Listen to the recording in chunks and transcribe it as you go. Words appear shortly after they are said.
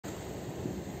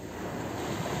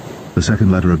The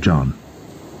second letter of John.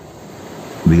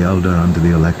 The elder unto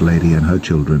the elect lady and her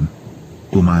children,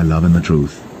 whom I love in the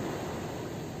truth.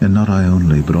 And not I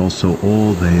only, but also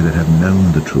all they that have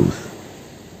known the truth,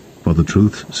 for the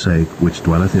truth's sake which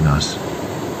dwelleth in us,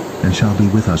 and shall be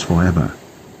with us forever.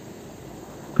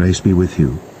 Grace be with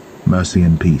you, mercy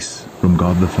and peace, from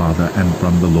God the Father and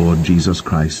from the Lord Jesus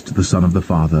Christ, the Son of the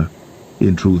Father,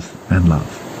 in truth and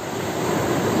love.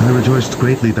 I rejoiced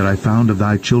greatly that I found of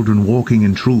thy children walking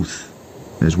in truth,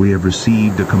 as we have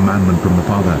received a commandment from the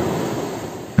Father.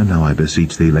 And now I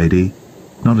beseech thee, lady,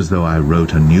 not as though I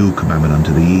wrote a new commandment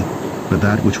unto thee, but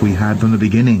that which we had from the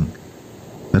beginning,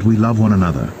 that we love one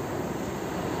another.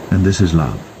 And this is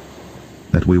love,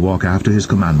 that we walk after his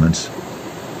commandments.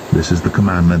 This is the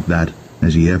commandment that,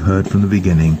 as ye have heard from the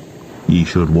beginning, ye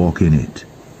should walk in it.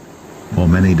 For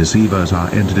many deceivers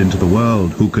are entered into the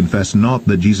world, who confess not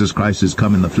that Jesus Christ is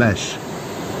come in the flesh.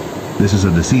 This is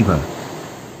a deceiver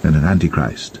and an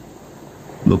antichrist.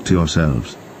 Look to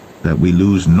yourselves, that we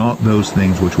lose not those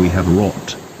things which we have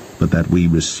wrought, but that we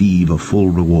receive a full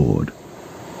reward.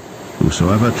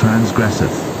 Whosoever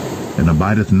transgresseth, and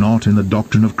abideth not in the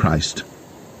doctrine of Christ,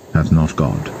 hath not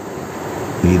God.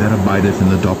 He that abideth in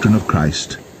the doctrine of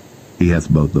Christ, he hath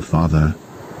both the Father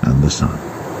and the Son.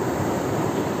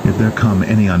 If there come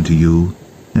any unto you,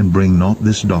 and bring not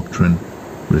this doctrine,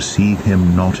 receive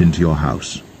him not into your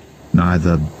house,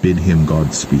 neither bid him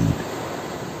Godspeed.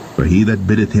 For he that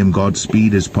biddeth him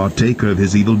Godspeed is partaker of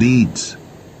his evil deeds.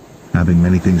 Having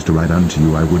many things to write unto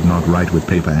you, I would not write with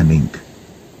paper and ink,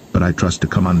 but I trust to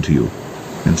come unto you,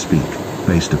 and speak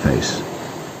face to face,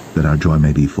 that our joy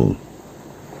may be full.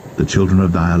 The children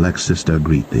of thy elect sister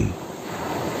greet thee.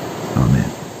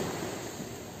 Amen.